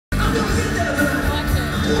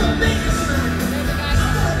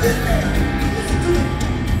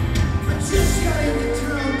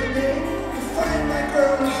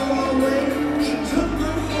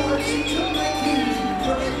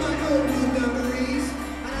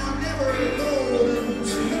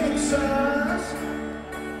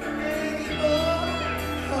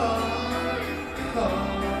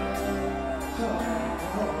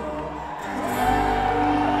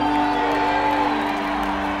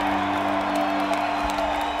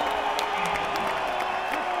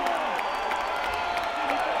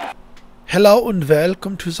Hello und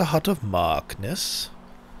welcome to the Heart of Markness.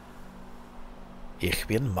 Ich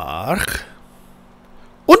bin Mark.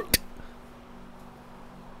 Und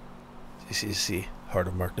this is the Heart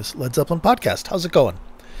of Markness Led Zeppelin podcast. How's it going?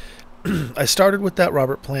 I started with that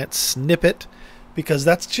Robert Plant snippet because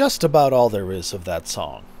that's just about all there is of that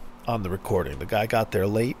song on the recording. The guy got there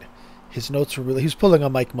late. His notes were he was pulling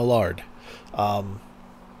on Mike Millard.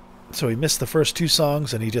 So he missed the first two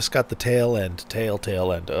songs, and he just got the tail end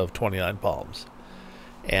of 29 Palms.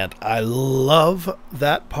 And I love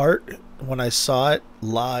that part. When I saw it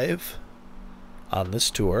live on this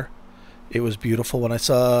tour, it was beautiful. When I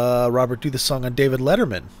saw Robert do the song on David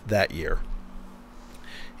Letterman that year,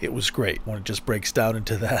 it was great when it just breaks down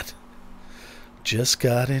into that. Just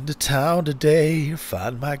got into town today,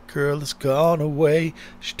 find my girl has gone away.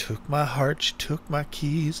 She took my heart, she took my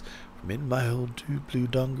keys. I'm in my old two blue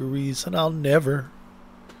dungarees, and I'll never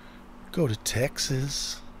go to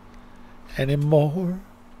Texas anymore.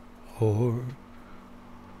 Whore.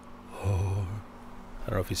 I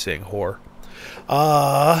don't know if he's saying whore.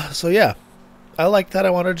 So yeah, I like that. I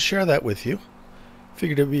wanted to share that with you.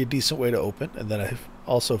 Figured it'd be a decent way to open, and then I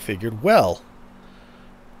also figured, well,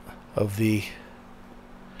 of the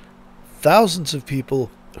thousands of people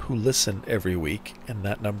who listen every week, and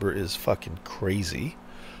that number is fucking crazy.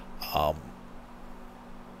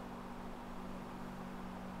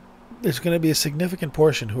 There's going to be a significant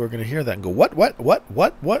portion who are going to hear that and go, what,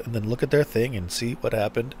 and then look at their thing and see what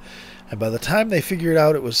happened. And by the time they figured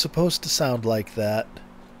out it was supposed to sound like that,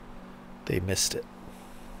 they missed it.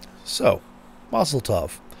 So, Mazel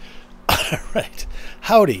Tov. All right.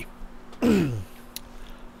 Howdy.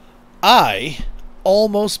 I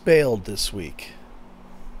almost bailed this week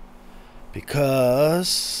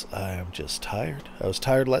because I am just tired. I was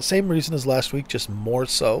tired. Same reason as last week, just more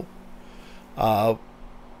so.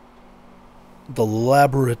 The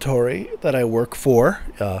laboratory that I work for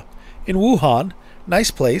in Wuhan, nice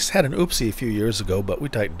place. Had an oopsie a few years ago, but we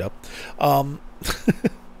tightened up.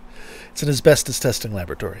 It's an asbestos testing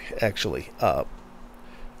laboratory, actually.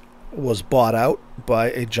 Was bought out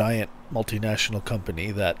by a giant multinational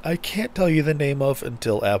company that I can't tell you the name of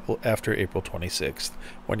until after April 26th,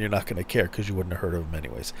 when you're not going to care because you wouldn't have heard of them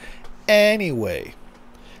anyways. Anyway,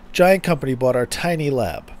 giant company bought our tiny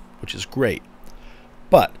lab, which is great.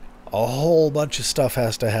 But a whole bunch of stuff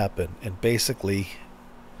has to happen, and basically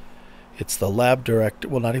it's the lab director,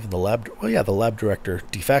 well, not even the lab, well, yeah, the lab director,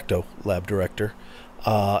 de facto lab director,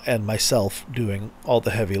 and myself doing all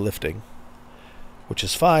the heavy lifting, which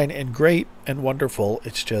is fine and great and wonderful.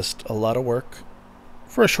 It's just a lot of work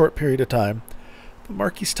for a short period of time. But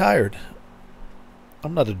Marky's tired.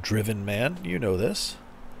 I'm not a driven man, you know this,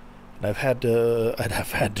 and I've had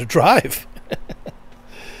to drive.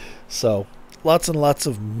 So lots and lots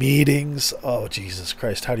of meetings. Oh, Jesus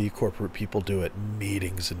Christ, how do you corporate people do it?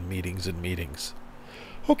 Meetings and meetings and meetings.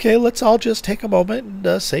 Okay, let's all just take a moment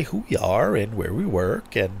and say who we are and where we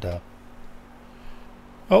work. And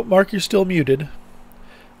oh, Mark, you're still muted.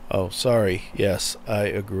 Oh, sorry. Yes, I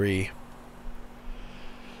agree.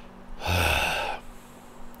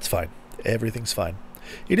 It's fine. Everything's fine.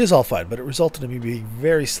 It is all fine, but it resulted in me being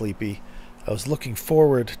very sleepy. I was looking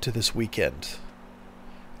forward to this weekend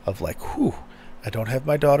of like, whew, I don't have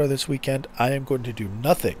my daughter this weekend. I am going to do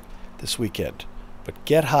nothing this weekend but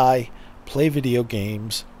get high, play video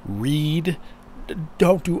games, read,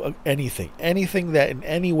 don't do anything. Anything that in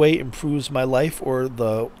any way improves my life or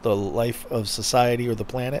the life of society or the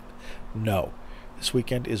planet. No. This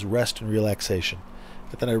weekend is rest and relaxation.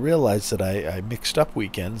 But then I realized that I mixed up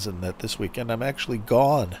weekends and that this weekend I'm actually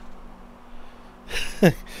gone.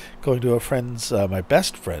 Going to a friend's, my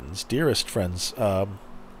best friend's, dearest friend's,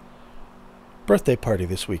 birthday party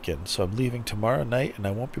this weekend. So I'm leaving tomorrow night and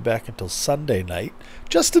I won't be back until Sunday night.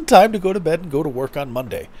 Just in time to go to bed and go to work on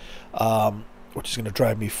Monday. Which is going to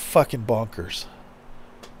drive me fucking bonkers.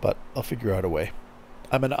 But I'll figure out a way.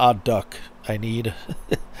 I'm an odd duck. I need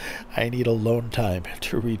alone time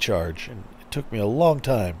to recharge. And it took me a long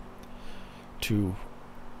time to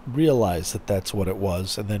realize that that's what it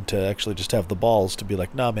was. And then to actually just have the balls to be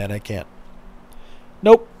like, nah, man, I can't.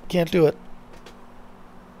 Nope. Can't do it.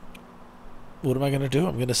 What am I going to do?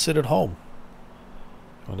 I'm going to sit at home.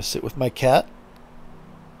 I'm going to sit with my cat.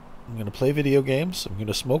 I'm going to play video games. I'm going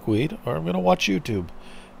to smoke weed. Or I'm going to watch YouTube.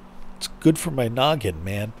 It's good for my noggin,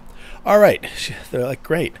 man. All right. They're like,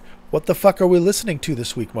 great. What the fuck are we listening to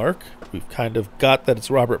this week, Mark? We've kind of got that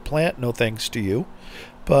it's Robert Plant. No thanks to you.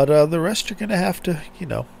 But the rest you're going to have to,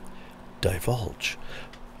 divulge.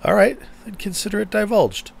 All right. Then consider it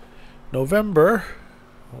divulged. November.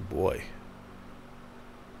 Oh, boy.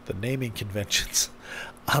 The naming conventions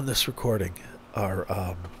on this recording are,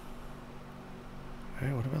 all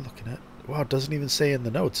right, what am I looking at? Wow, it doesn't even say in the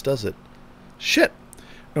notes, does it? Shit.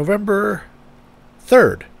 November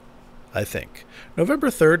 3rd, I think. November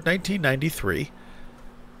 3rd, 1993.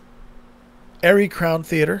 Erie Crown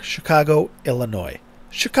Theater, Chicago, Illinois.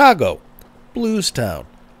 Chicago. Blues town.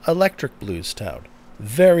 Electric blues town.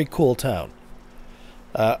 Very cool town.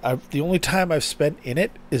 The only time I've spent in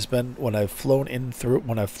it has been when I've flown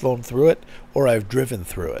through it, or I've driven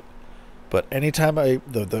through it. But anytime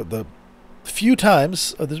the few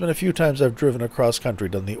times, there's been a few times I've driven across country,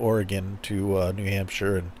 done the Oregon to New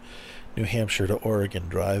Hampshire and New Hampshire to Oregon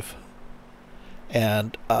drive.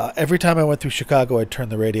 And every time I went through Chicago, I'd turn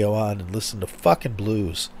the radio on and listen to fucking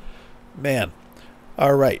blues. Man.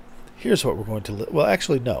 All right. Here's what we're going to... Well,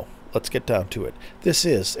 actually, no. Let's get down to it. This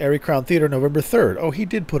is Erie Crown Theater, November 3rd. Oh, he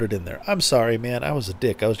did put it in there. I'm sorry, man. I was a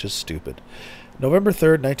dick. I was just stupid. November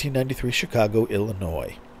 3rd, 1993, Chicago,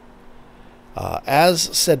 Illinois. As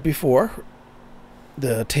said before,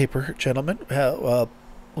 the taper gentleman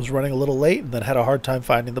was running a little late and then had a hard time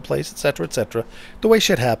finding the place, etc., etc. The way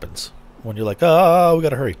shit happens when you're like, oh, we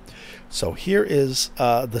got to hurry. So here is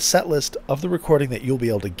the set list of the recording that you'll be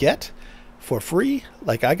able to get for free.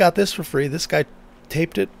 Like, I got this for free. This guy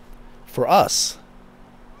taped it for us.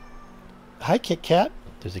 Hi, Kit Kat.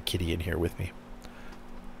 There's a kitty in here with me.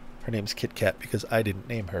 Her name's Kit Kat because I didn't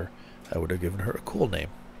name her. I would have given her a cool name.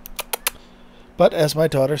 But as my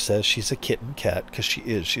daughter says, she's a kitten cat because she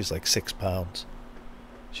is. She's like 6 pounds.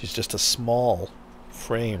 She's just a small,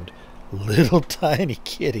 framed, little tiny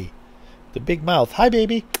kitty. The big mouth. Hi,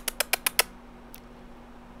 baby.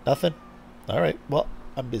 Nothing? All right. Well,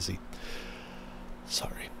 I'm busy.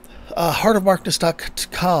 Sorry.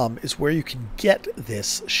 Heartofmarkness.com is where you can get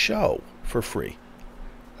this show for free.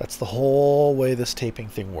 That's the whole way this taping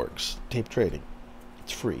thing works. Tape trading.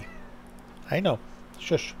 It's free. I know.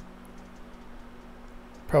 Shush.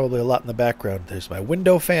 Probably a lot in the background. There's my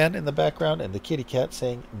window fan in the background and the kitty cat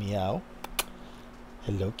saying meow.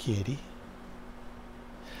 Hello, kitty.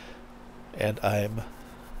 And I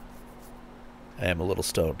am a little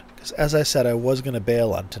stoned. Because as I said, I was going to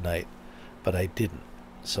bail on tonight, but I didn't.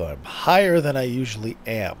 So I'm higher than I usually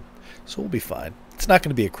am. So we'll be fine. It's not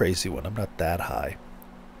going to be a crazy one. I'm not that high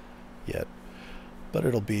yet. But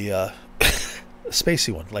it'll be a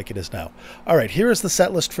spacey one like it is now. All right, here is the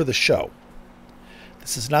set list for the show.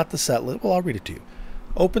 This is not the set list. Well, I'll read it to you.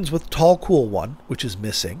 Opens with Tall Cool One, which is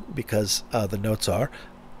missing because the notes are,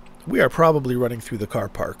 we are probably running through the car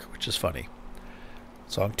park, which is funny.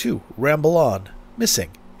 Song 2, Ramble On,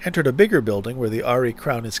 missing. Entered a bigger building where the RE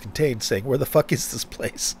Crown is contained, saying, where the fuck is this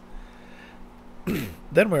place?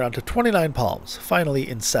 Then we're on to 29 Palms, finally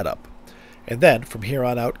in setup. And then, from here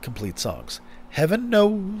on out, complete songs. Heaven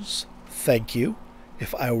Knows, Thank You,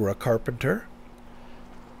 If I Were a Carpenter.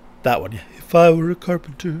 That one. If I were a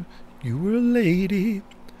carpenter, you were a lady.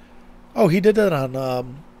 Oh, he did that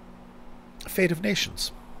on Fate of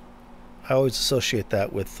Nations. I always associate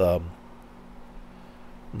that with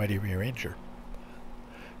Mighty Rearranger.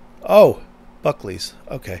 Oh, Buckley's.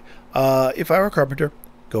 Okay. If I Were a Carpenter,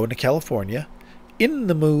 Going to California, In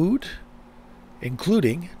the Mood,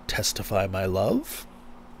 including Testify My Love,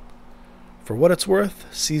 For What It's Worth,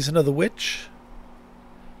 Season of the Witch.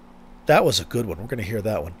 That was a good one. We're going to hear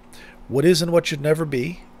that one. What Is and What Should Never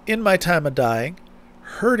Be, In My Time of Dying,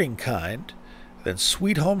 Hurting Kind, then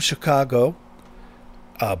Sweet Home Chicago,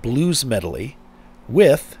 Blues Medley,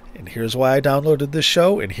 with, and here's why I downloaded this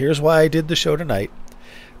show, and here's why I did the show tonight,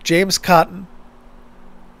 James Cotton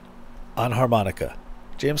on harmonica.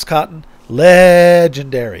 James Cotton,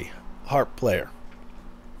 legendary harp player.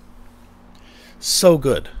 So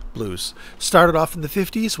good, blues. Started off in the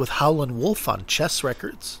 50s with Howlin' Wolf on Chess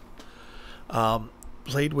Records.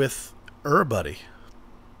 Played with everybody.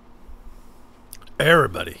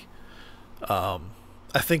 I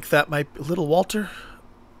think that might be Little Walter,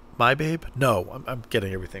 My Babe. No, I'm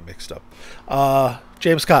getting everything mixed up.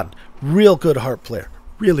 James Cotton, real good harp player.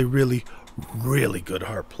 Really, really, really good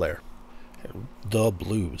harp player. The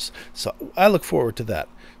blues. So I look forward to that.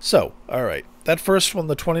 So, all right. That first one,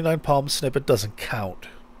 the 29 Palm snippet, doesn't count.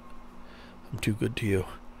 I'm too good to you.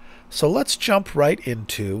 So let's jump right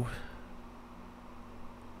into...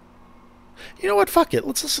 You know what? Fuck it.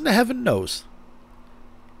 Let's listen to Heaven Knows.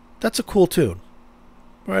 That's a cool tune.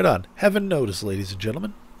 Right on. Heaven Knows, ladies and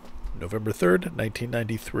gentlemen. November 3rd,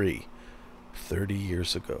 1993. 30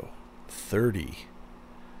 years ago. 30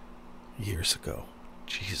 years ago.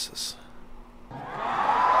 Jesus.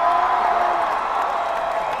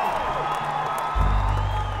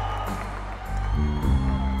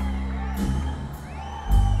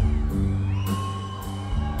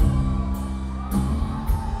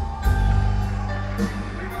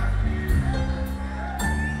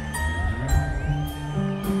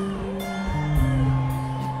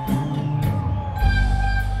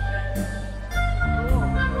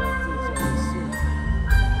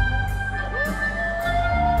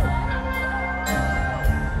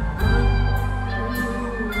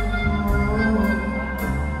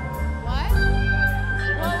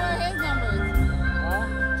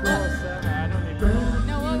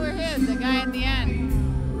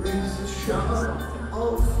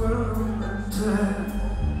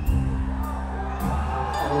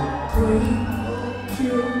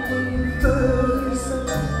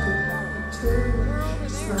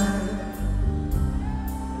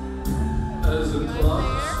 As the clock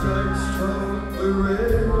strikes 12, the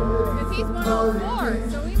red. Because he's 104,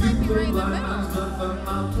 so we might be right in the middle.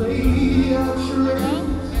 I'll play out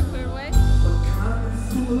charades. Clear away. What kind of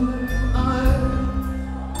fool am I?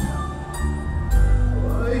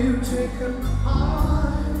 Why you take an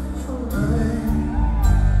eye for eye?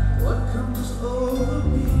 What comes over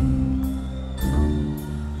me?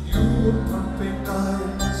 You were pumping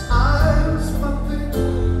eyes, I was pumping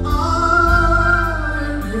eyes.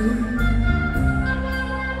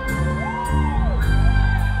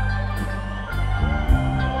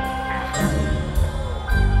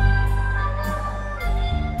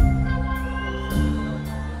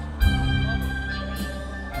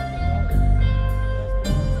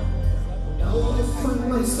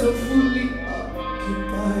 Myself fully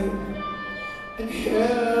occupied and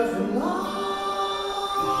heaven light.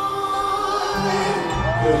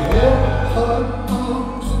 Your head, heart,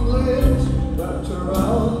 arms, and legs wrapped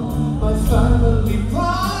around my family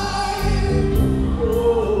pride.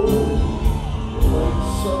 Oh,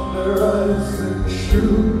 once on their eyes and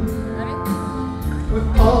shoe, with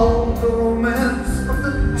all the romance of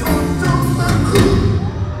the total crew.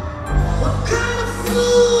 What kind of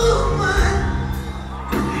fool am I?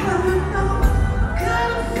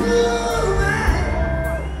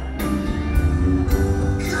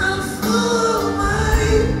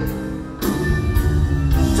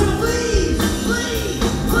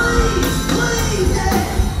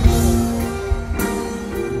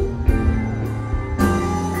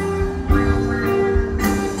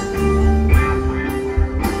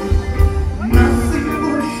 Now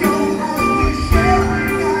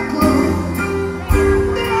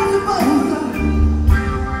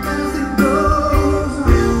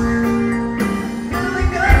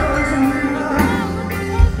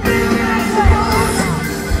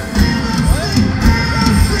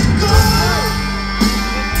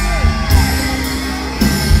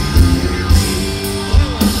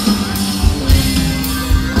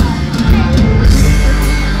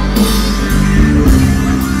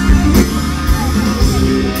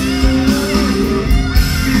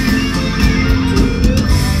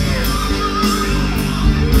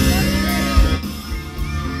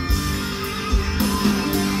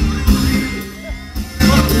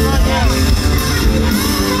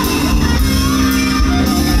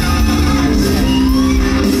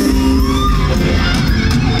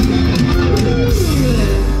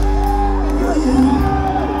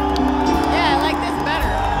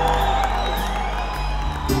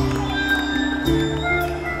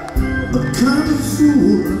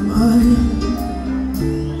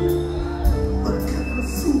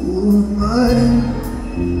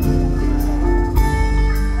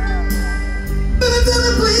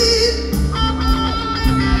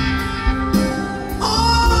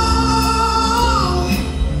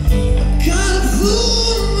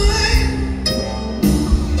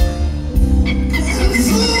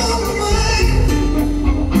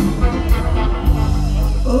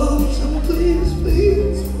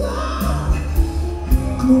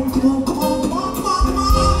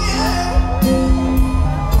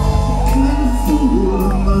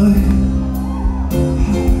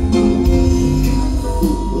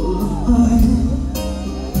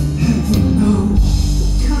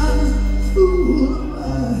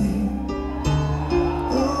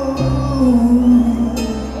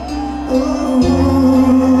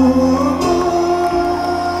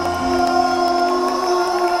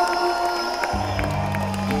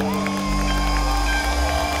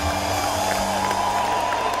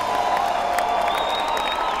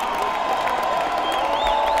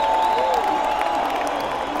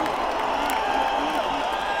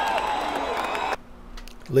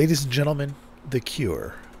Ladies and gentlemen, The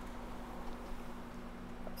Cure.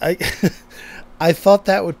 I I thought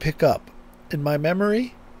that would pick up. In my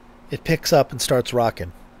memory, it picks up and starts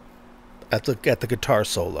rocking at the guitar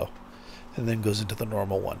solo, and then goes into the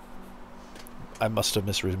normal one. I must have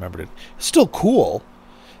misremembered it. Still cool.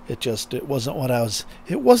 It wasn't what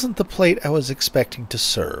it wasn't the plate I was expecting to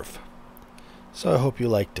serve. So I hope you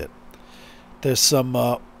liked it. There's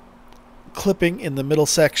some clipping in the middle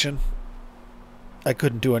section. I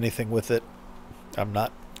couldn't do anything with it. I'm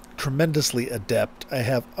not tremendously adept.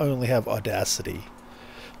 I only have Audacity,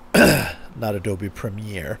 not Adobe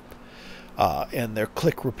Premiere. And their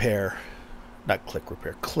clip repair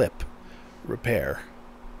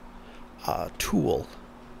tool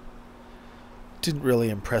didn't really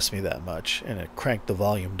impress me that much, and it cranked the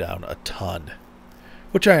volume down a ton,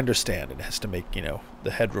 which I understand. It has to make,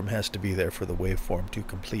 the headroom has to be there for the waveform to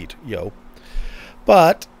complete,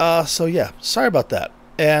 But, so yeah, sorry about that.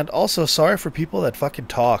 And also sorry for people that fucking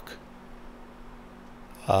talk.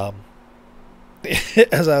 As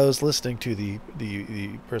I was listening to the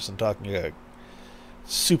person talking,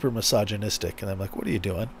 super misogynistic, and I'm like, what are you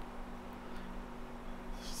doing?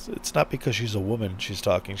 It's not because she's a woman she's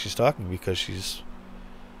talking. She's talking because she's,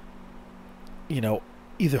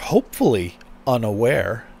 either hopefully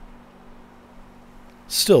unaware,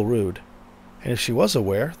 still rude. And if she was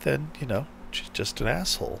aware, then, she's just an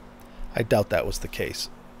asshole. I doubt that was the case.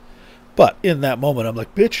 But in that moment, I'm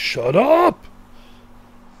like, bitch, shut up!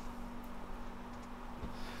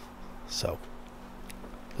 So,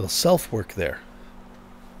 little self-work there.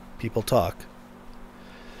 People talk.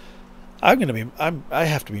 I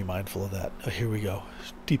have to be mindful of that. Oh, here we go.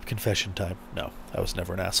 Deep confession time. No, I was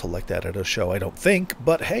never an asshole like that at a show, I don't think.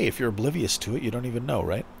 But hey, if you're oblivious to it, you don't even know,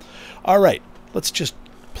 right? All right, let's just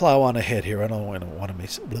plow on ahead here. I don't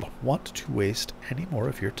want to waste any more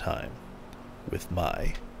of your time with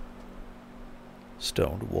my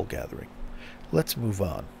stoned wool gathering. Let's move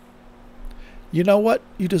on. You know what?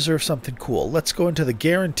 You deserve something cool. Let's go into the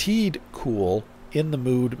guaranteed cool In the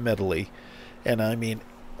Mood medley. And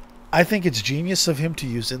I think it's genius of him to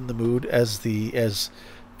use In the Mood as the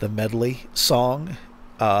medley song.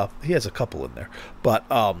 He has a couple in there, but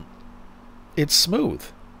it's smooth.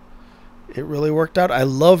 It really worked out. I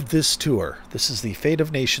loved this tour. This is the Fate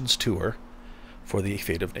of Nations tour for the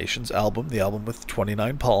Fate of Nations album, the album with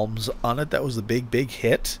 29 Palms on it. That was the big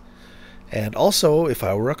hit. And also If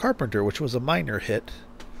I Were a Carpenter, which was a minor hit.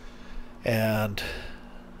 And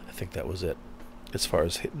I think that was it as far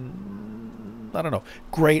as hit. I don't know.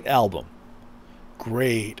 Great album.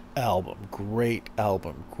 Great album. Great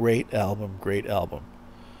album. Great album. Great album.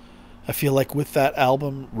 I feel like with that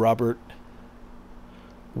album, Robert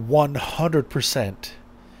 100%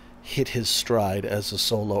 hit his stride as a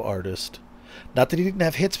solo artist. Not that he didn't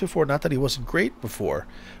have hits before, not that he wasn't great before,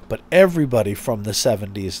 but everybody from the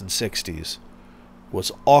 70s and 60s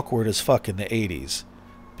was awkward as fuck in the 80s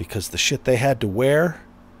because the shit they had to wear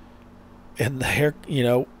and the hair,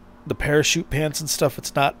 the parachute pants and stuff,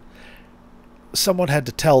 it's not... Someone had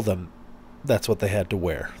to tell them that's what they had to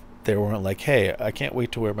wear. They weren't like, hey, I can't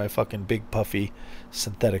wait to wear my fucking big puffy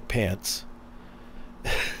synthetic pants.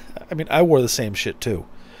 I wore the same shit too.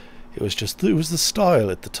 It was the style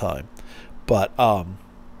at the time. But I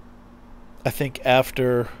think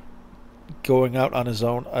after going out on his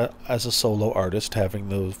own as a solo artist, having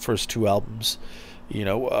the first two albums,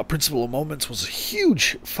 Principle of Moments was a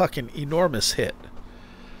huge fucking enormous hit.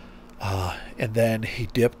 And then he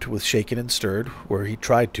dipped with Shaken and Stirred, where he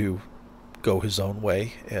tried to go his own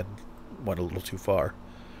way and went a little too far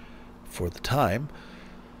for the time.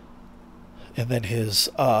 And then his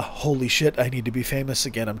Holy Shit, I Need to Be Famous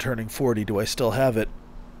Again, I'm Turning 40, Do I Still Have It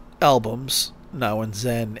albums, Now and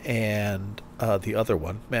Zen, and the other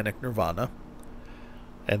one, Manic Nirvana.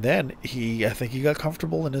 And then I think he got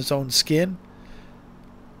comfortable in his own skin,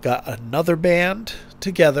 got another band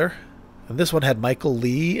together, and this one had Michael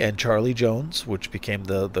Lee and Charlie Jones, which became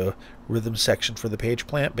the rhythm section for the Page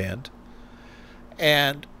Plant Band,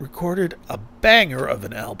 and recorded a banger of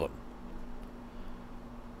an album.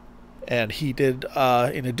 And he did,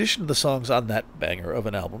 in addition to the songs on that banger of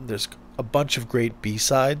an album, there's a bunch of great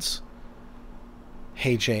B-sides.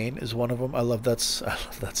 Hey Jane is one of them. I love that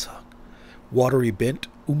song. Watery Bint,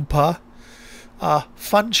 Oompa.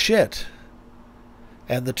 Fun shit.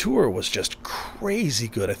 And the tour was just crazy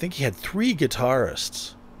good. I think he had 3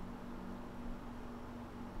 guitarists.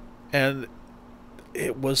 And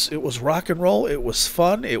it was rock and roll. It was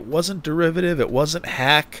fun. It wasn't derivative. It wasn't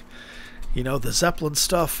hack. The Zeppelin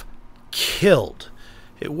stuff killed.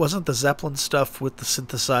 It wasn't the Zeppelin stuff with the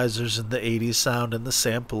synthesizers and the 80s sound and the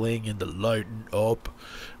sampling and the lighten up.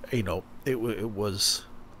 It was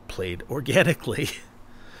played organically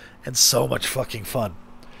and so much fucking fun.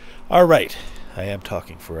 All right, I am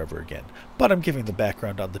talking forever again, but I'm giving the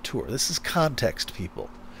background on the tour. This is context, people.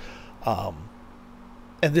 And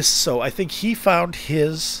this, so I think he found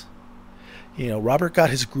his, Robert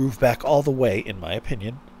got his groove back all the way, in my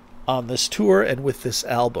opinion, on this tour and with this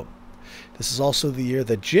album. This is also the year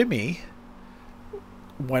that Jimmy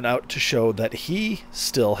went out to show that he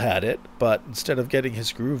still had it, but instead of getting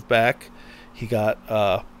his groove back, he got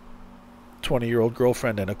a 20-year-old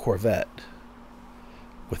girlfriend and a Corvette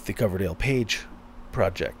with the Coverdale Page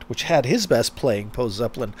project, which had his best playing, Poe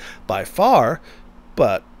Zeppelin, by far,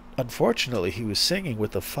 but unfortunately he was singing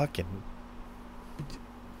with the fucking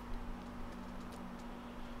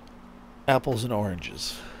apples and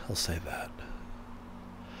oranges. I'll say that.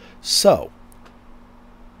 So,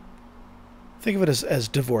 think of it as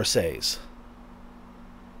divorcees.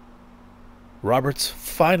 Robert's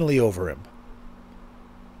finally over him.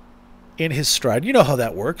 In his stride. You know how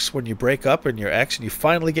that works when you break up and your ex and you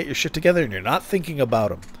finally get your shit together and you're not thinking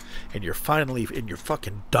about him. And you're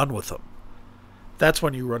fucking done with him. That's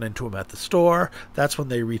when you run into him at the store. That's when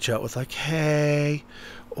they reach out with like, hey.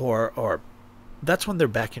 Or that's when they're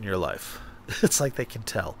back in your life. It's like they can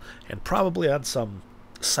tell. And probably on some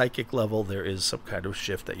psychic level there is some kind of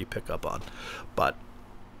shift that you pick up on. But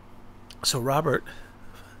so Robert,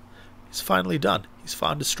 he's finally done. He's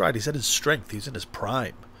found his stride. He's at his strength. He's in his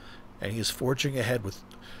prime. And he is forging ahead with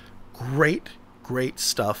great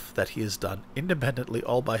stuff that he has done independently,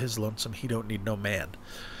 all by his lonesome. He don't need no man.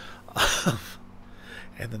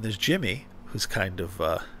 And then there's Jimmy, who's kind of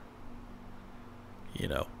the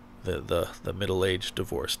middle-aged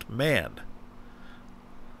divorced man,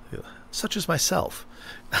 such as myself.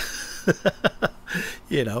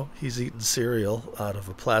 He's eating cereal out of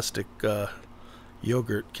a plastic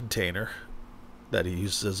yogurt container that he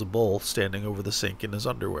uses as a bowl, standing over the sink in his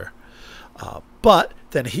underwear. But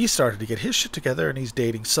then he started to get his shit together, and he's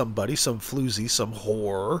dating somebody, some floozy, some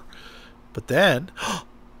whore. But then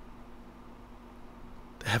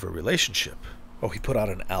they have a relationship. Oh, he put out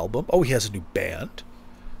an album. Oh, he has a new band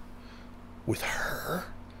with her.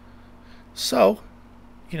 So,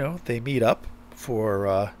 they meet up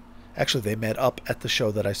for... actually, they met up at the show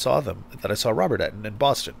that I saw Robert at in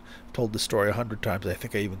Boston. I've told the story 100 times. I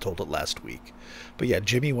think I even told it last week. But yeah,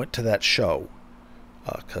 Jimmy went to that show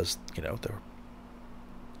because, they were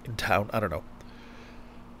in town. I don't know.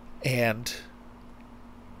 And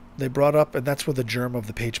they brought up, and that's where the germ of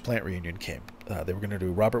the Page Plant reunion came.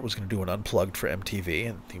 Robert was going to do an Unplugged for MTV,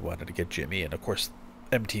 and he wanted to get Jimmy, and of course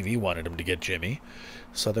MTV wanted him to get Jimmy.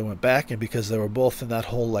 So they went back, and because they were both in that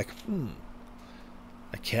whole I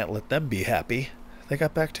can't let them be happy, they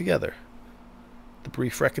got back together. The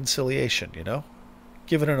brief reconciliation,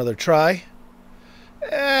 Give it another try.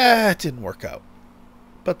 It didn't work out.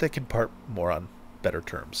 But they can part more on better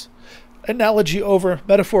terms. Analogy over,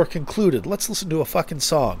 metaphor concluded. Let's listen to a fucking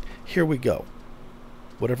song. Here we go.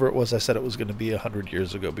 Whatever it was I said it was going to be 100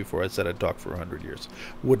 years ago before I said I'd talk for 100 years.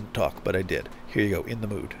 Wouldn't talk, but I did. Here you go, In the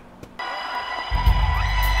Mood.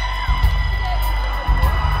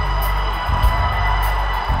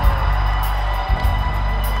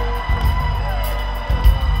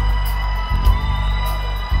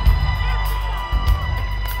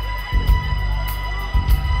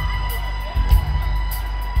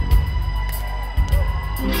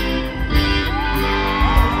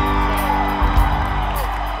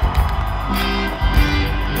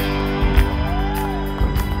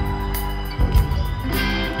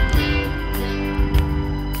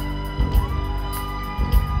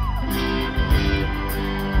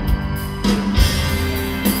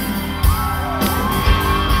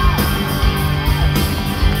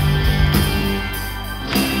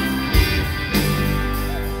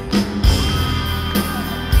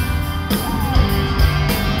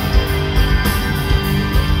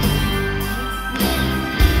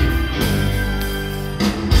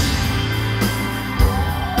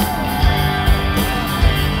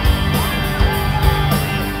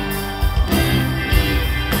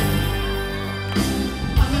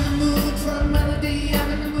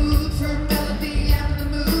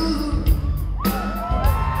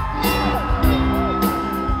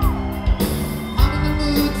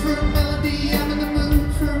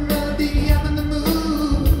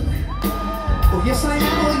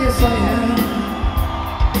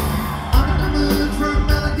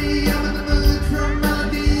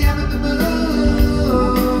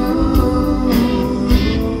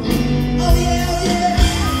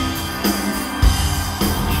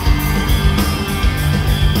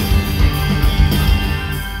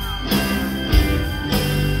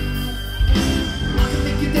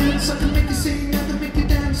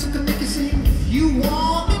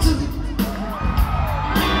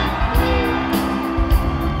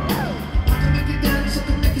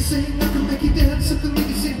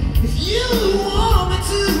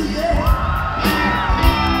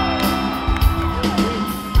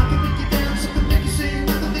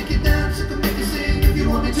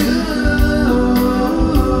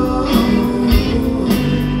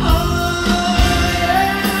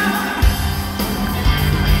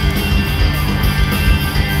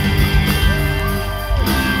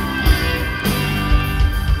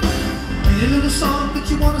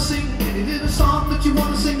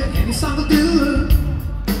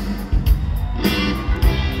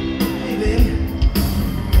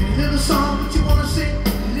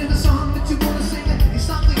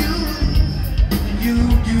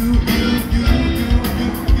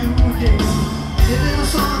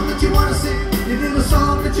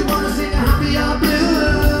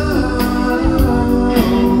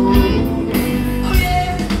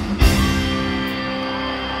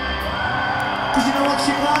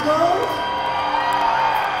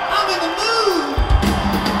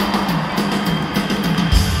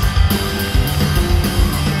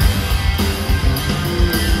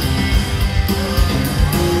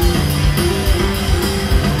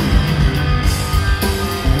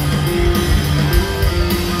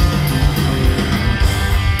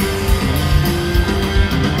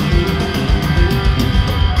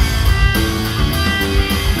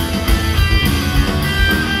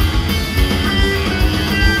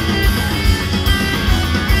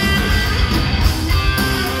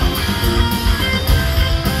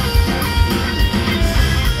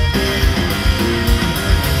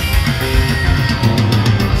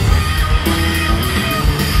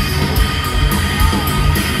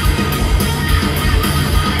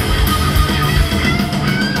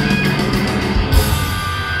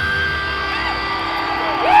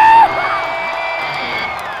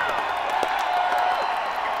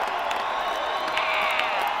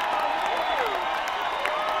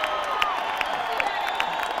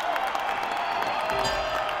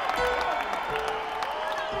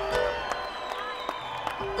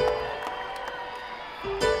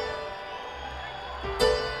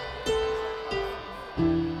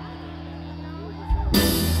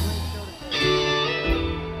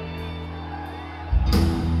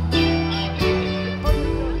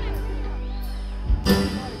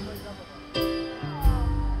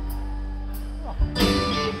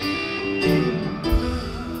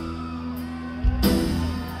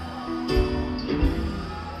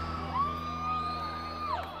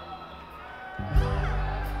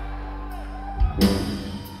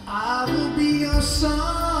 sun.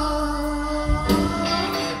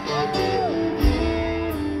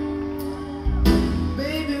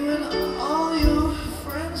 Baby, when all your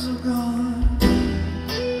friends are gone,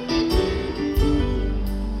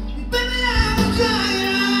 baby, I'm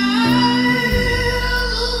dying.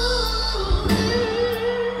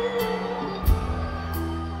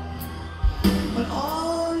 When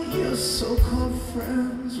all your so-called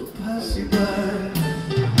friends will pass you by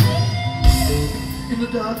in the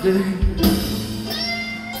dark days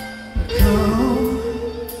that come,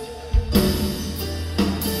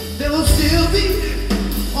 there will still be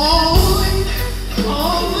only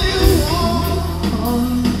one.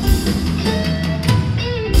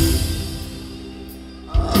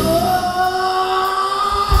 Oh,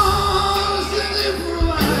 since you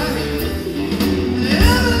provide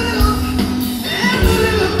every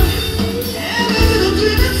little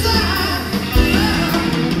dream inside,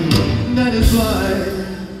 that is why.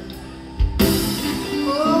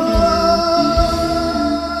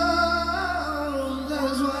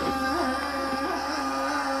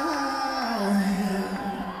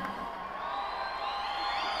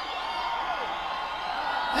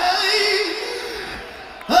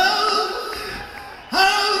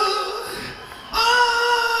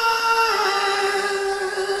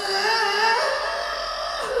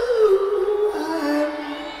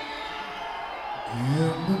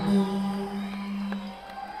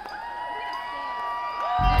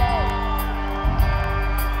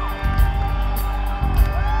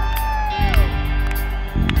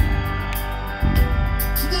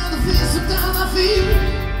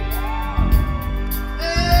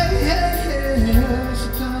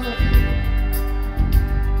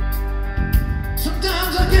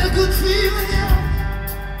 Sometimes I get a good feeling, yeah.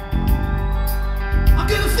 I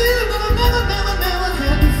get a feeling that I never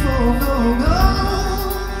had before, no.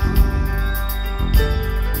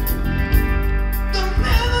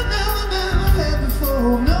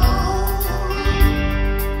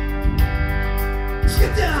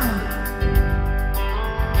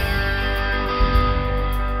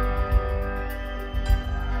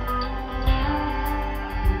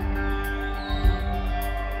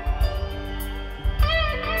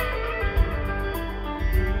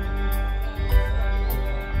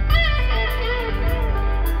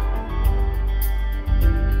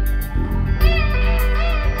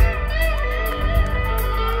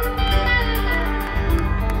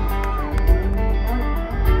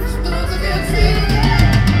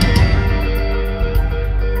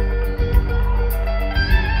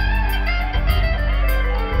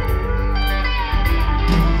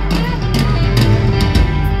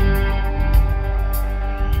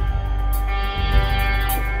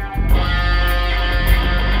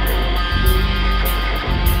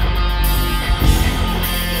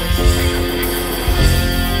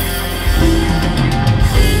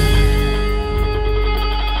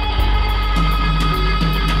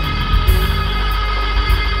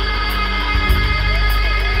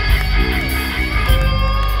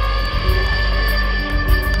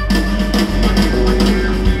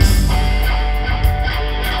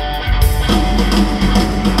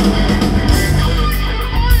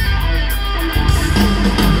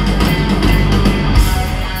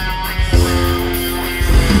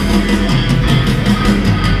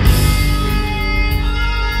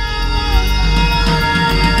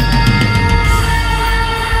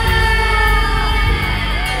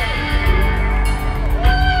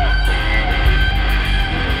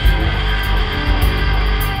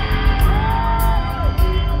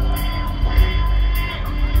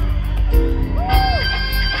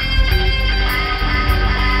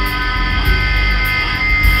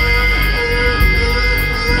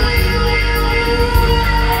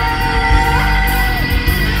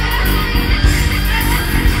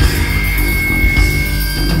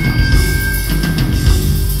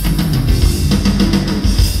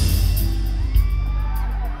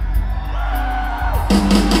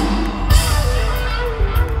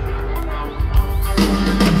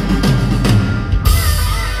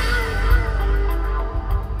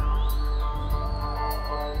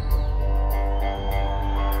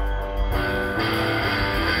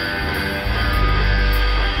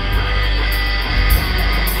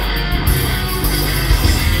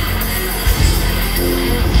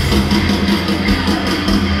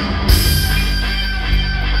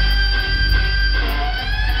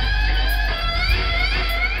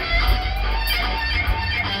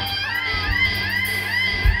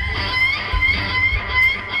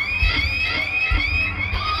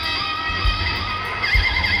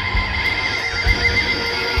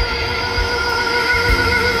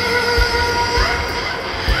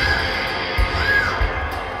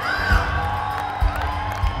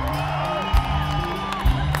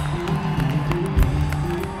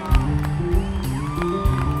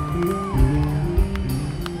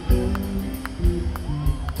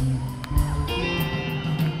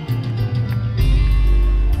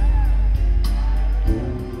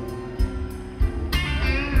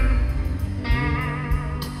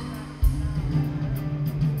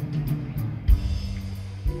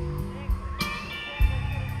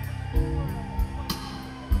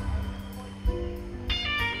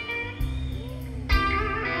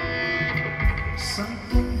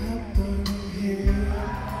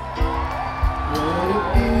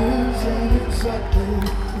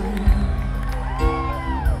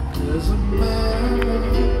 There's a man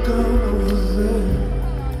with a gun over there.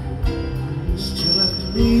 Still at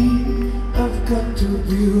me, I've got to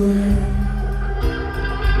beware.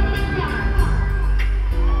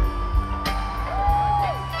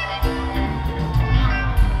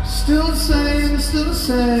 Still the same, still the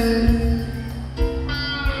same.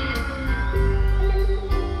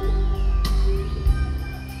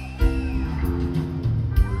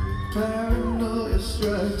 Paranoia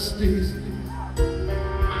strikes easy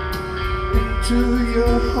into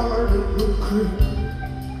your heart, it will creep.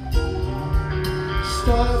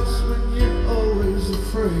 Starts when you're always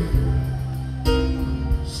afraid.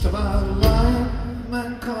 Step out of line,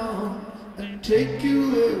 man, come and take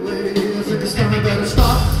you away. I think it's time that I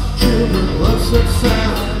stop. Children, what's that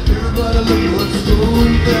sound? Everybody look what's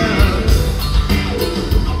going down.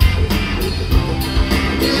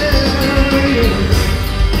 Yeah, yeah.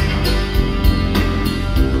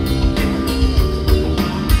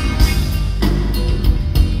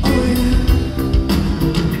 Oh yeah.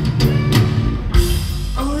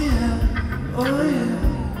 Oh yeah. Oh yeah.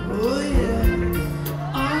 Oh yeah.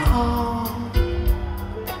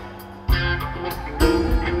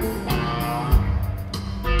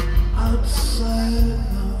 Outside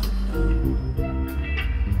my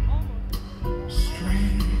window,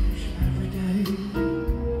 strange every day.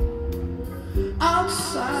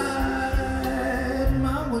 Outside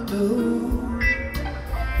my window,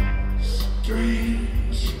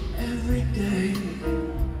 strange every day.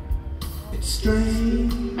 It's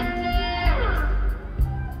strange,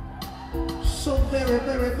 so very,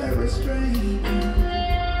 very, very strange.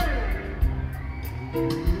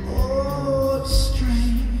 Oh, it's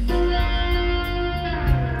strange,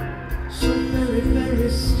 so very, very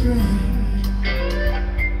strange.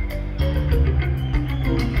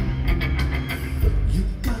 You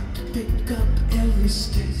got to pick up every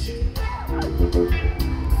stitch.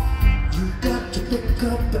 You got to pick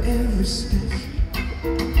up every stitch.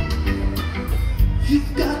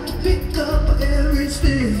 You've got to pick up every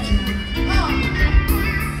stitch.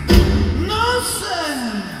 No,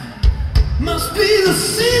 sir, must be the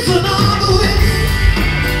season of the wind.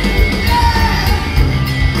 Yeah,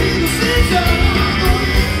 be the season of the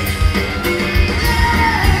wind.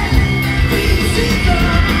 Yeah, be the season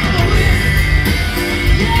of the wind.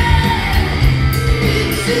 Yeah, be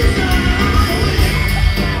the season of the wind.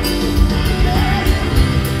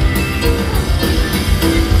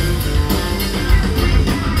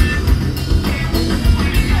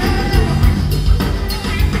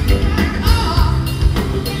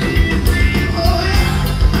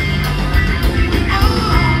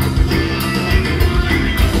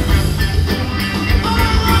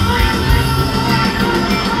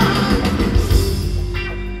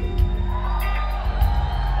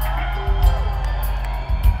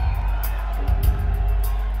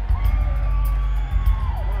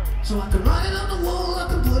 So I can write it on the wall, I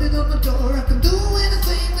can put it on the door, I can do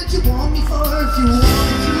anything that you want me for if you want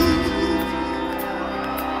me to.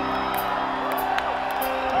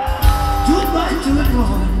 Do it right, do it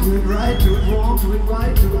wrong, do it right, do it wrong, do it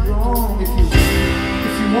right, do it wrong if you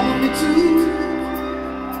want me to.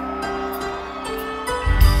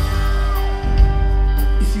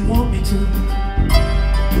 If you want me to.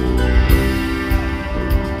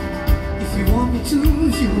 If you want me to,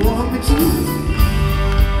 if you want me to.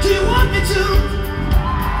 Do you want me to?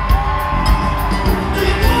 Do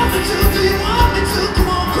you want me to? Do you want me to?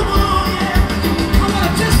 Come on, yeah. I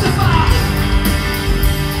wanna testify.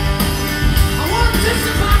 I wanna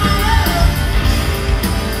testify my love.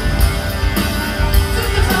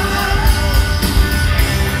 Testify my love.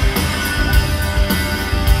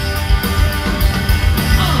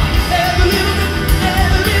 Every little bit,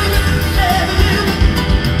 every little bit, every little bit.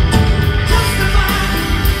 Testify.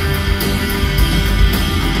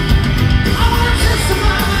 I wanna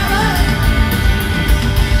testify my love.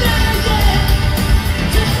 Yeah, yeah.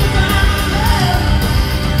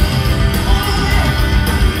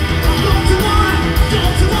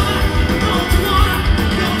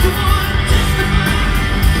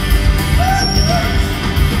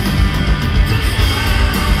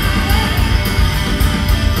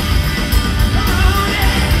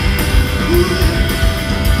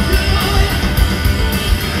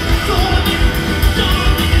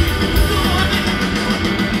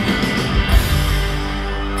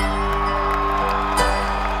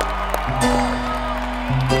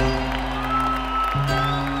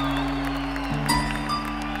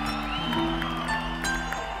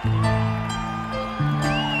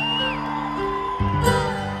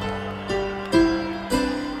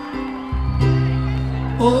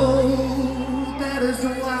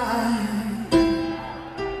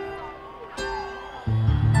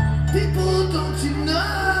 you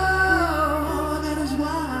know that is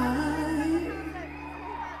why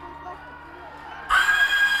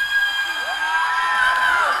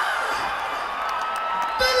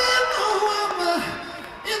baby, you know I'm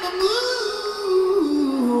in the mood.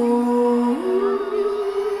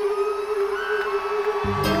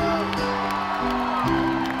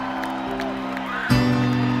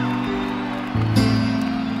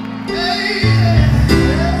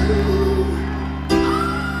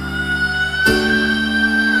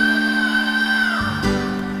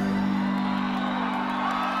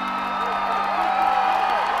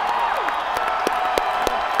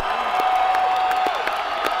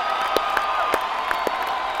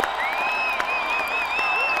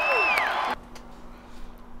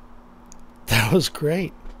 That was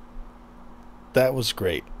great. That was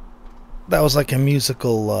great. That was like a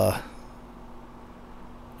musical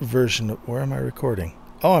version of... Where am I recording?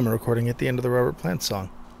 Oh, I'm recording at the end of the Robert Plant song.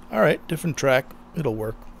 Alright, different track. It'll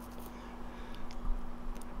work.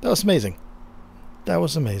 That was amazing. That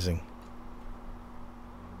was amazing.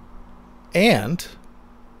 And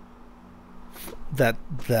that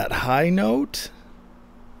high note,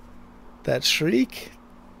 that shriek,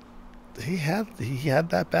 he had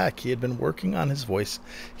that back. He had been working on his voice.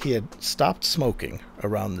 He had stopped smoking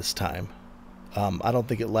around this time. I don't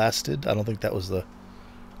think it lasted. I don't think that was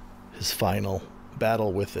his final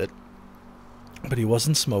battle with it. But he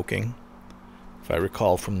wasn't smoking, if I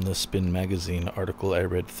recall from the Spin magazine article I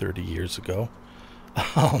read 30 years ago.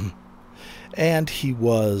 And he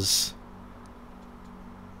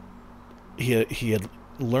had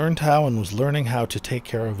learned how and was learning how to take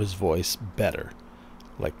care of his voice better.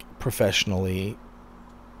 Like professionally,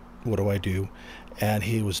 what do I do? And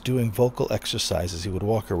he was doing vocal exercises. He would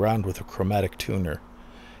walk around with a chromatic tuner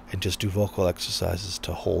and just do vocal exercises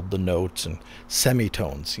to hold the notes and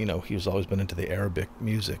semitones. You know, he's always been into the Arabic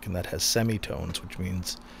music, and that has semitones, which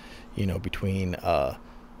means, you know, between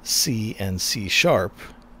C and C sharp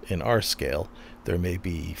in our scale, there may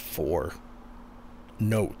be 4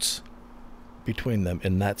 notes between them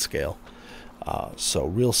in that scale. So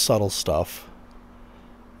real subtle stuff.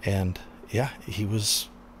 And yeah, he was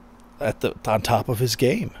on top of his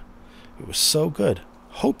game. It was so good.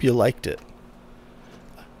 Hope you liked it.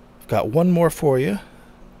 I've got one more for you.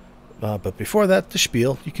 But before that, the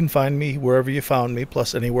spiel. You can find me wherever you found me,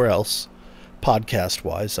 plus anywhere else.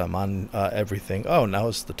 Podcast-wise, I'm on everything. Oh, now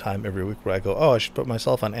is the time every week where I go, oh, I should put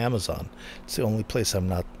myself on Amazon. It's the only place I'm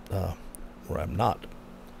not, where I'm not.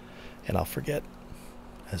 And I'll forget,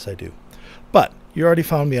 as I do. But you already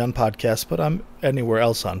found me on podcast, but I'm anywhere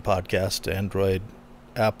else on podcast. Android,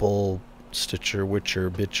 Apple, Stitcher,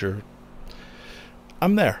 Witcher, Bitcher.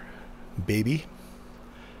 I'm there, baby.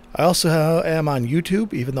 I also am on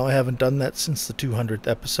YouTube, even though I haven't done that since the 200th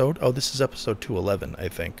episode. Oh, this is episode 211, I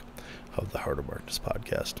think, of the Heart of Darkness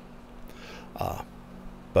podcast.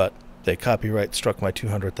 But they copyright struck my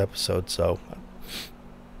 200th episode, so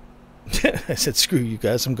I said, screw you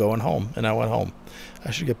guys, I'm going home. And I went home. I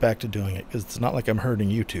should get back to doing it, because it's not like I'm hurting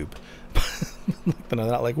YouTube. But I'm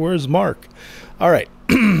not like, where's Mark? All right.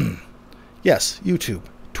 Yes, YouTube,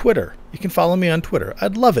 Twitter. You can follow me on Twitter.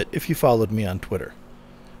 I'd love it if you followed me on Twitter.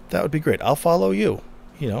 That would be great. I'll follow you.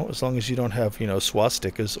 You know, as long as you don't have,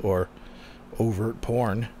 swastikas or overt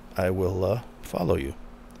porn, I will follow you.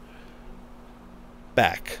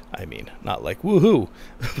 Back, I mean. Not like, woohoo.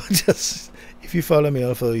 But just, if you follow me,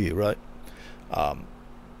 I'll follow you, right?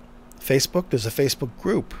 Facebook, there's a Facebook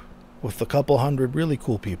group with a couple hundred really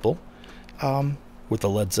cool people, with the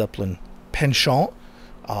Led Zeppelin penchant,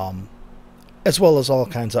 as well as all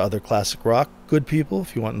kinds of other classic rock. Good people,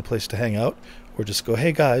 if you want a place to hang out, or just go,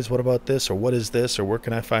 hey guys, what about this, or what is this, or where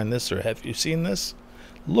can I find this, or have you seen this?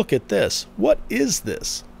 Look at this. What is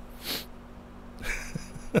this?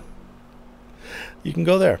 You can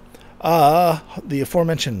go there. The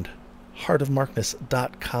aforementioned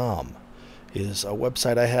heartofmarkness.com is a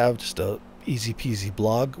website I have, just a easy peasy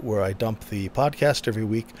blog where I dump the podcast every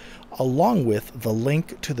week, along with the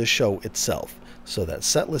link to the show itself. So that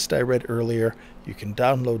set list I read earlier, you can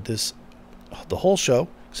download the whole show,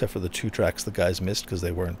 except for the 2 tracks the guys missed because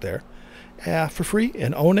they weren't there, for free,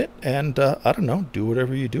 and own it, and I don't know, do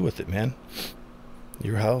whatever you do with it, man.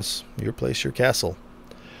 Your house, your place, your castle.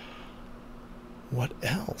 What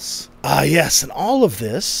else? Yes, and all of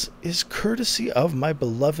this is courtesy of my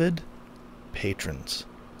beloved patrons,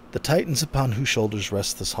 the titans upon whose shoulders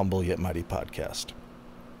rests this humble yet mighty podcast.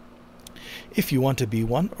 If you want to be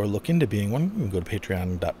one or look into being one, you can go to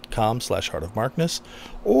patreon.com/heartofmarkness,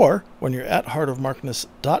 or when you're at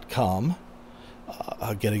heartofmarkness.com,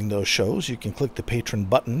 getting those shows, you can click the Patreon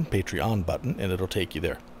button, and it'll take you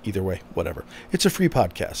there. Either way, whatever. It's a free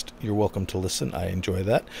podcast. You're welcome to listen. I enjoy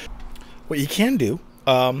that. What you can do,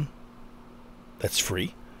 that's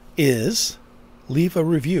free, is leave a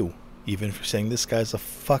review. Even if you're saying this guy's a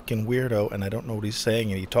fucking weirdo and I don't know what he's saying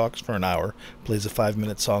and he talks for an hour, plays a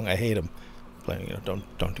 5-minute song, I hate him.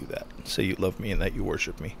 Don't do that. Say you love me and that you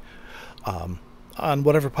worship me. On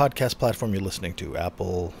whatever podcast platform you're listening to,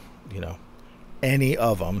 Apple, any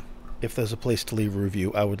of them, if there's a place to leave a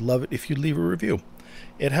review, I would love it if you leave a review.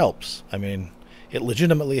 It helps. I mean, it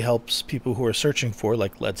legitimately helps people who are searching for,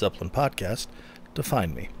 like Led Zeppelin podcast, to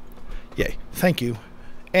find me. Yay. Thank you.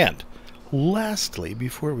 And lastly,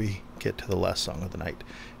 before we get to the last song of the night,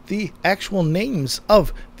 the actual names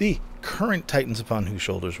of the current Titans Upon Whose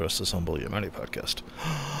Shoulders Rests This Humble Humanity podcast.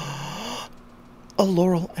 A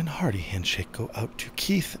Laurel and Hardy handshake go out to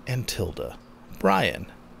Keith and Tilda, Brian,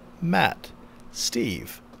 Matt,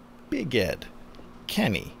 Steve, Big Ed,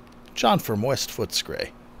 Kenny, John from West Footscray,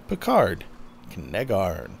 Picard,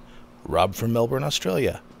 Knegarn, Rob from Melbourne,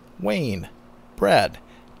 Australia, Wayne, Brad,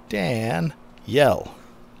 Dan, Yell,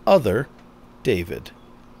 Other, David,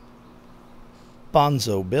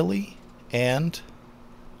 Bonzo Billy, and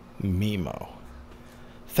Mimo.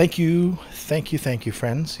 Thank you,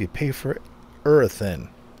 friends. You pay for everything.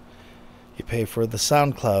 You pay for the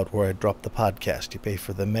SoundCloud where I drop the podcast. You pay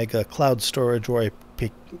for the mega cloud storage where I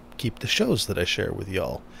keep the shows that I share with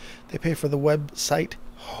y'all. They pay for the website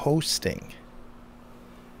hosting.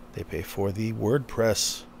 They pay for the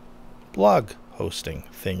WordPress blog hosting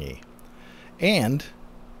thingy. And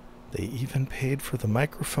they even paid for the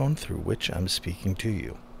microphone through which I'm speaking to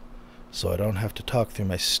you. So I don't have to talk through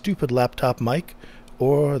my stupid laptop mic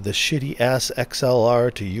or the shitty-ass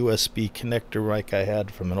XLR to USB connector mic I had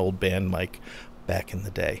from an old band mic back in the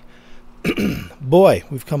day. Boy,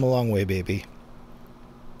 we've come a long way, baby.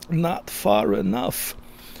 Not far enough.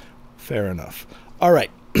 Fair enough. All right,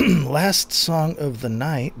 last song of the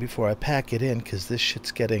night before I pack it in, because this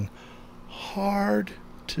shit's getting hard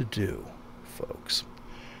to do, folks.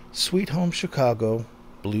 Sweet Home Chicago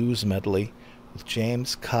Blues Medley with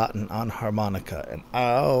James Cotton on harmonica. And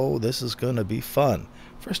oh, this is going to be fun.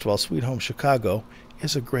 First of all, Sweet Home Chicago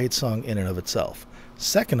is a great song in and of itself.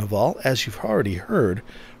 Second of all, as you've already heard,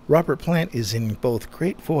 Robert Plant is in both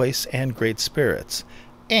great voice and great spirits.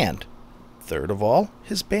 And third of all,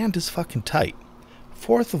 his band is fucking tight.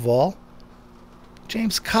 Fourth of all,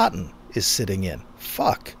 James Cotton is sitting in.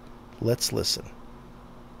 Fuck. Let's listen.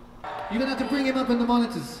 You're gonna have to bring him up in the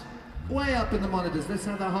monitors. Way up in the monitors. Let's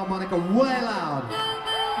have that harmonica way loud.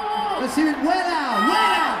 Let's hear it way loud, way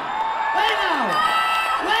loud, way loud,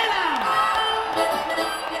 way loud.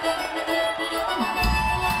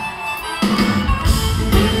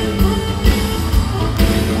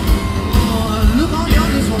 Oh, look on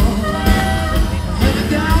yonder wall, headed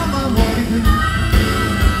down my walking.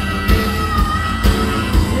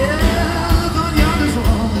 Yeah, look on yonder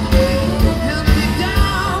wall, headed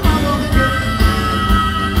down my walking.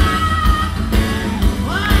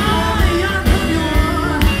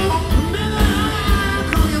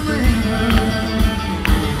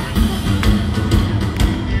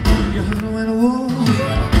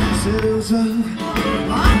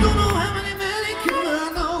 I don't know how many men he killed, I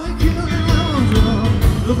know he killed him.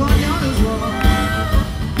 Look on yonder wall,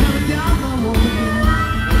 coming down my wall.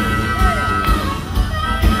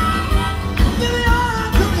 Baby, I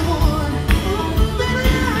come your boy. Baby,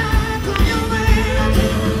 I come your man.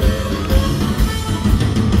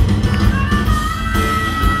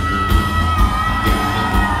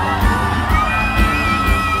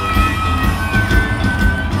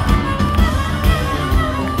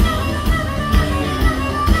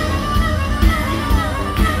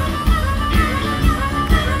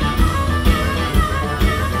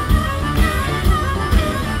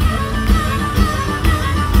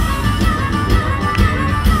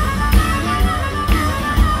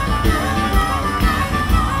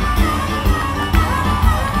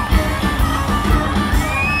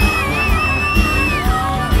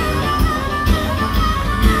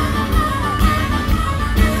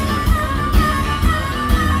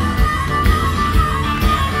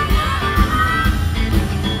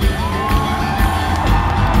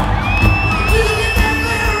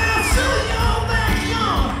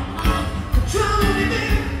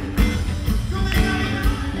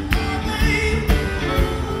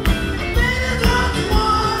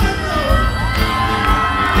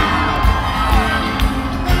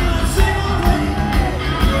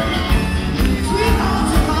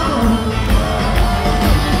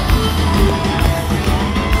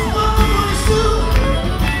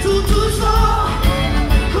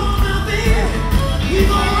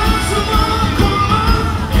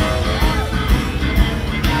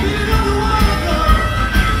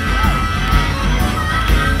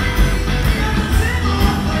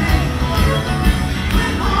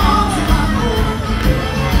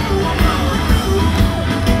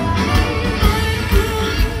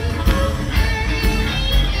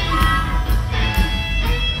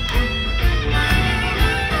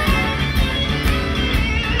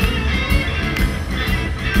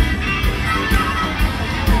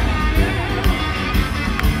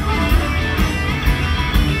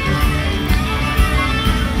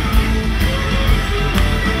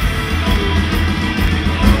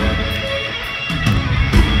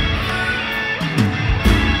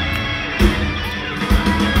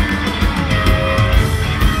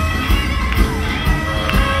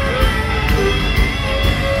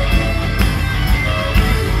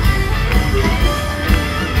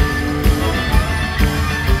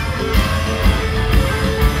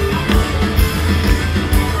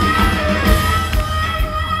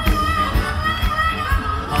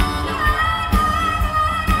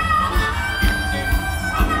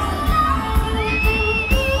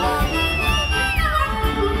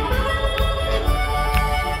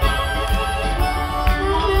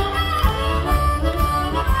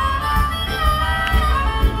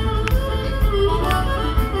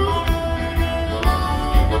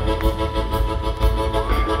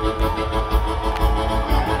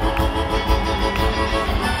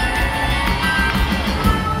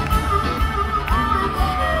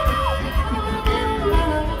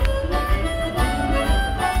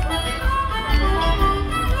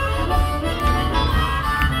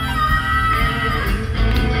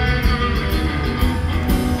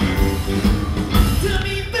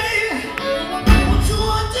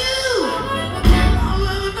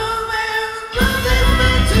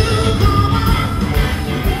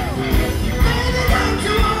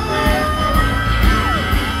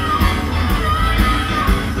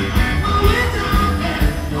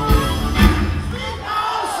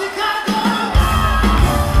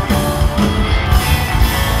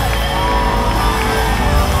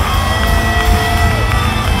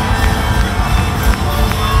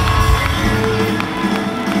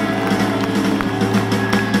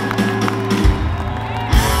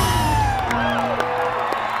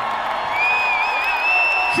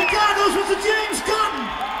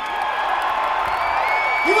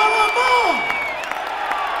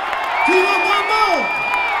 Do you want one more?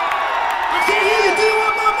 I can't hear you. Do you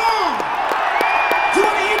want one more? Do you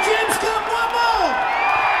want to hear James come one more?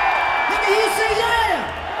 Let me hear you say yeah.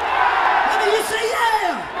 Let me hear you say yeah.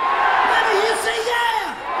 Let me hear you say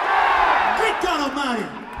yeah. Great God Almighty.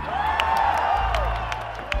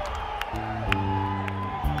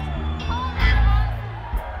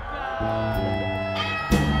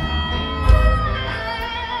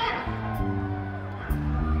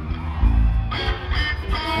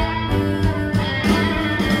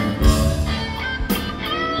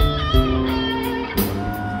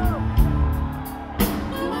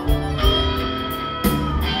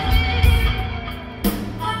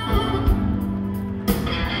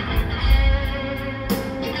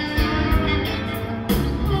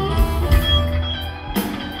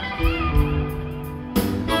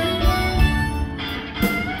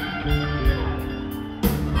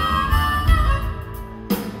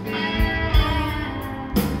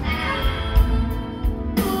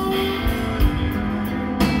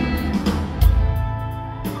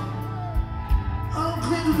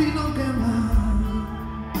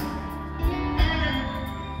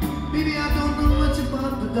 Maybe I don't know much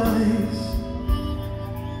about the dice.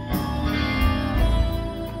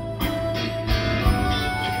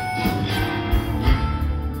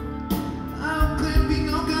 I don't claim to be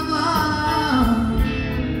no gun line.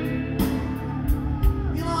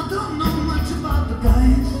 You know, I don't know much about the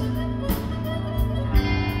dice.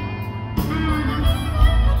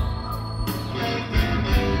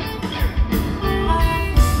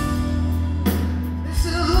 They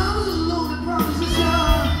said love is a loaded proposition.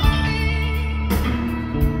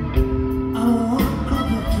 I don't want to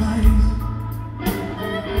crop up twice.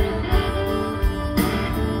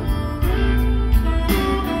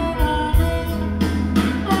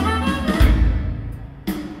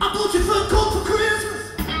 I bought your fur coat for Christmas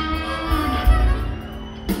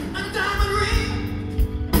and a diamond ring.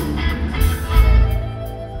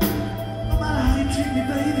 No matter how you treat me,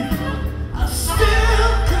 baby, I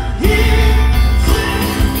still can hear you sing.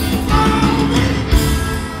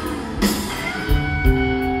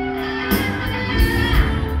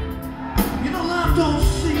 You know, life don't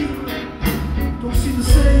seem the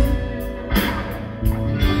same.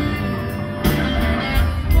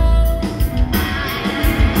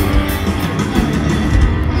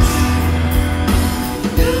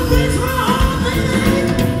 You breaks my heart, baby.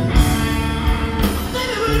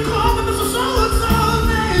 Baby, when you call me Mr. So-and-so,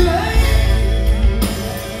 baby.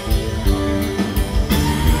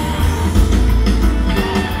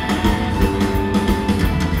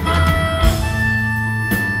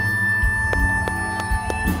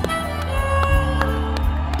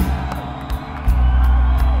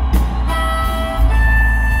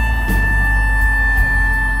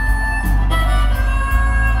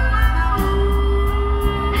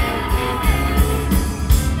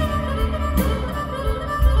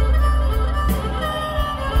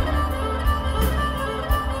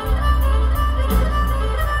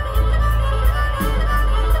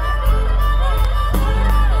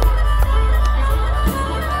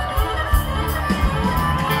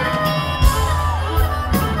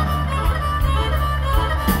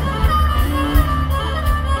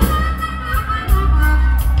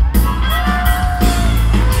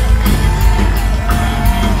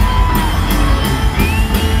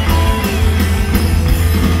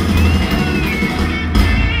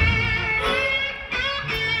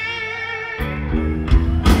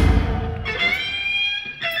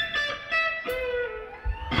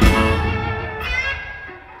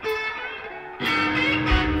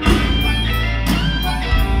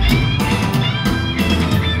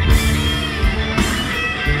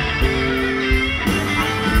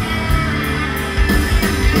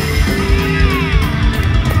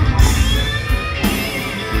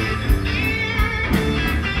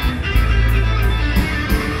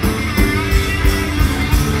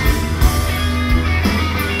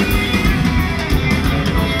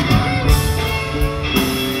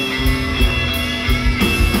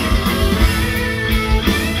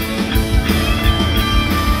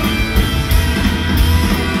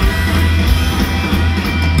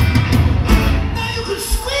 Now you can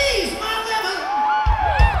squeeze my lemon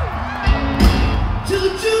till the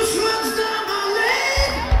juice runs down my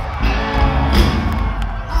leg.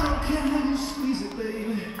 I don't care how you squeeze it,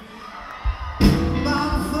 baby.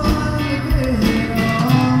 Mouthful of liquid.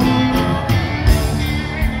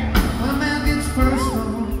 When a man gets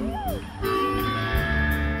personal,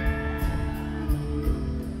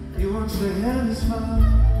 he wants to have his fun.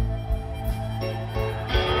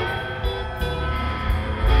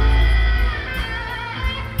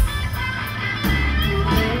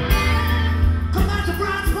 Come back to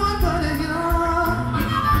Brian's Point, buddy.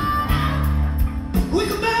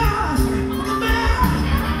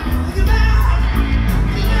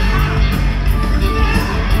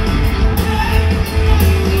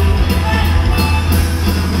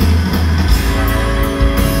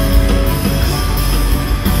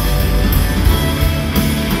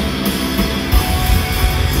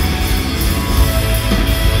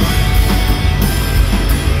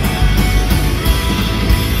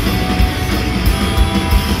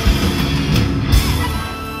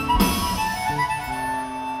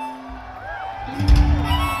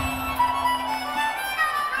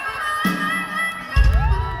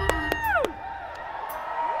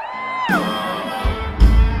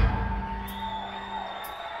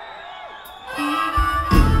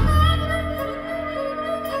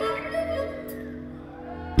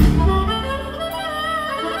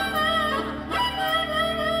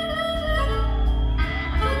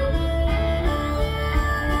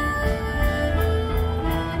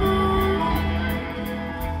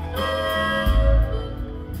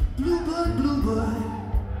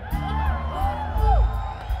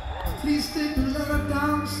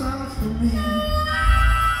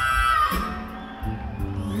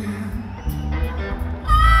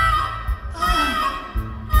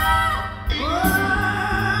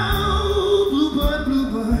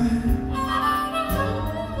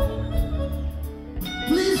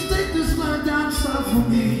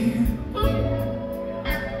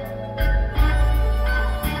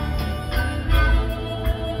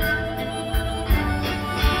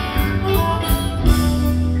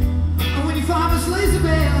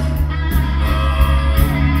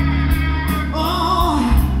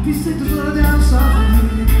 You sit the floor down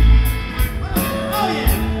softly. Oh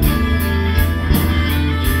yeah.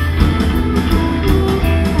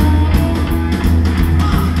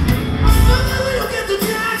 When you get to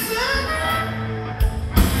Jackson,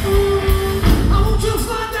 I want you to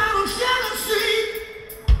fly down on Shannon Street.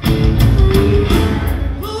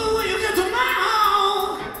 When you get to my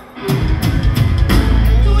home,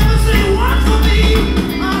 do ever say one for me?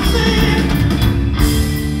 I said,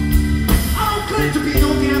 I don't claim to be no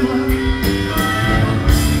gambler.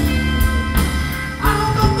 I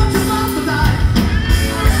don't know much about the diet.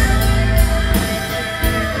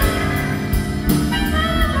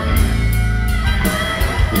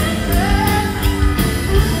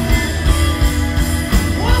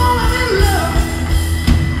 Well, I'm in love.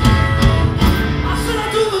 I said I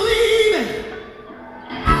do believe it.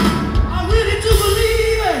 I really do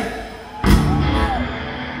believe it.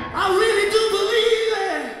 I really do believe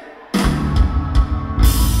it.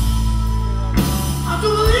 I do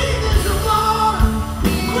believe there's a God.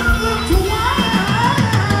 Ground up to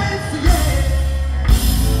wise, yeah.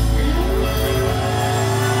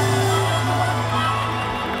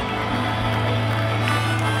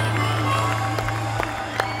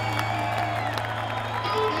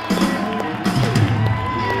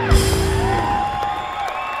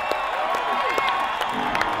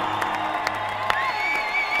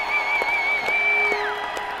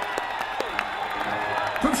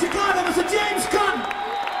 From Chicago, Mr. James Cotton.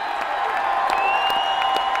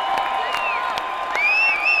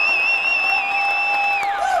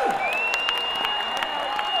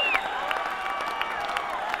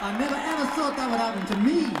 I never ever thought that would happen to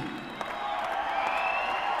me.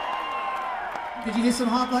 Did you hear some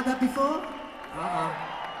harp like that before?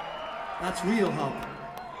 That's real harp.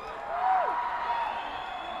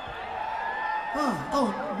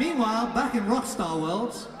 Oh, meanwhile, back in rockstar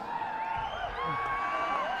worlds,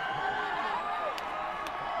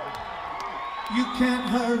 you can't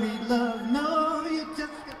hurry love, no, you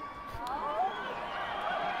just...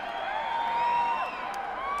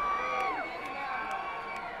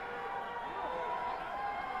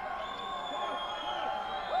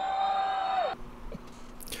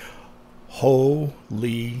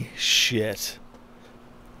 Holy shit.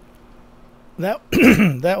 That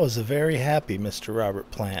that was a very happy Mr. Robert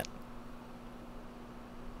Plant.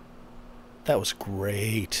 That was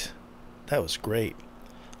great. That was great.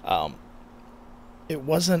 It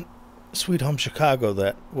wasn't Sweet Home Chicago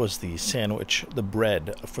that was the sandwich, the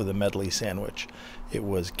bread for the medley sandwich. It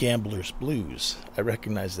was Gambler's Blues. I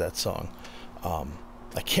recognize that song.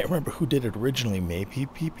 I can't remember who did it originally. Maybe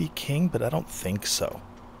P.P. King, but I don't think so.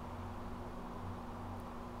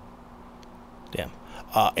 Damn.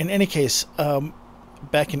 In any case,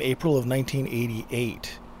 back in April of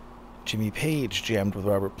 1988, Jimmy Page jammed with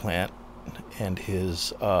Robert Plant and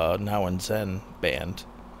his Now and Zen band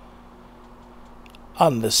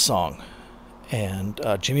on this song. And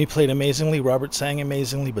Jimmy played amazingly, Robert sang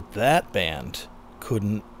amazingly, but that band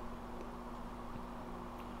couldn't...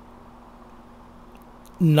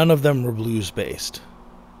 None of them were blues-based.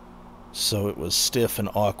 So it was stiff and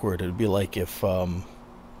awkward. It would be like if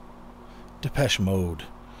Depeche Mode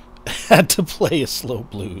had to play a slow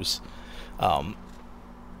blues.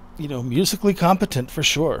 You know, musically competent for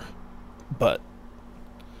sure, but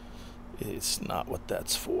it's not what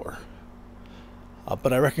that's for.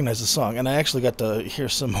 But I recognize the song, and I actually got to hear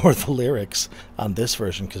some more of the lyrics on this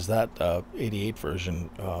version, because that 88 version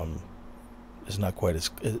is not quite as...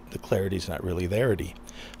 the clarity's not really there-y.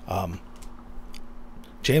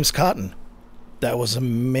 James Cotton, that was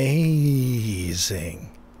amazing.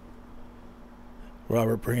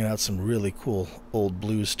 Robert bringing out some really cool old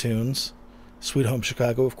blues tunes. Sweet Home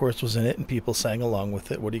Chicago, of course, was in it, and people sang along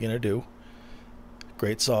with it. What are you going to do?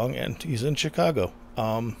 Great song, and he's in Chicago.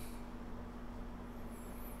 I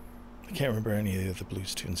can't remember any of the other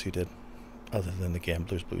blues tunes he did, other than the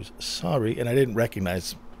Gambler's Blues. Sorry, and I didn't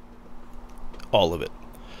recognize all of it.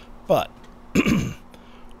 But,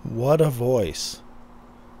 what a voice.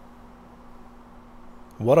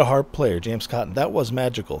 What a harp player, James Cotton. That was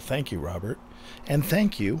magical. Thank you, Robert. And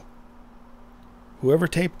thank you, whoever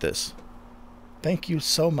taped this. Thank you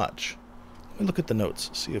so much. Let me look at the notes,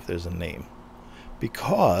 see if there's a name.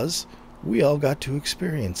 Because we all got to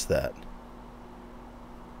experience that.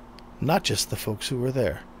 Not just the folks who were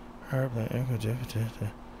there. I don't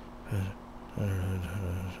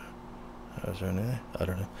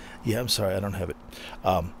know. Yeah, I'm sorry, I don't have it.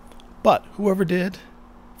 But whoever did,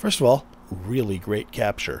 first of all, really great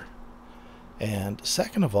capture. And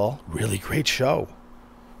second of all, really great show.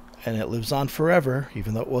 And it lives on forever,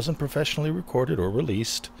 even though it wasn't professionally recorded or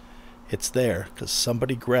released. It's there because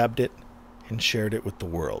somebody grabbed it and shared it with the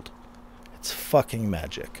world. It's fucking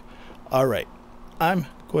magic. All right, I'm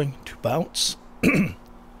going to bounce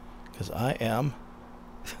because I'm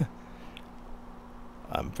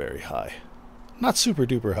very high. Not super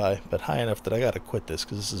duper high, but high enough that I gotta quit this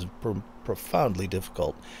because this is profoundly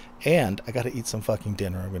difficult. And I gotta eat some fucking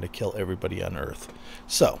dinner. I'm gonna kill everybody on Earth.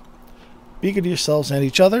 So, be good to yourselves and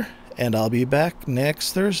each other, and I'll be back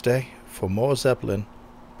next Thursday for more Zeppelin.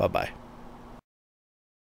 Bye-bye.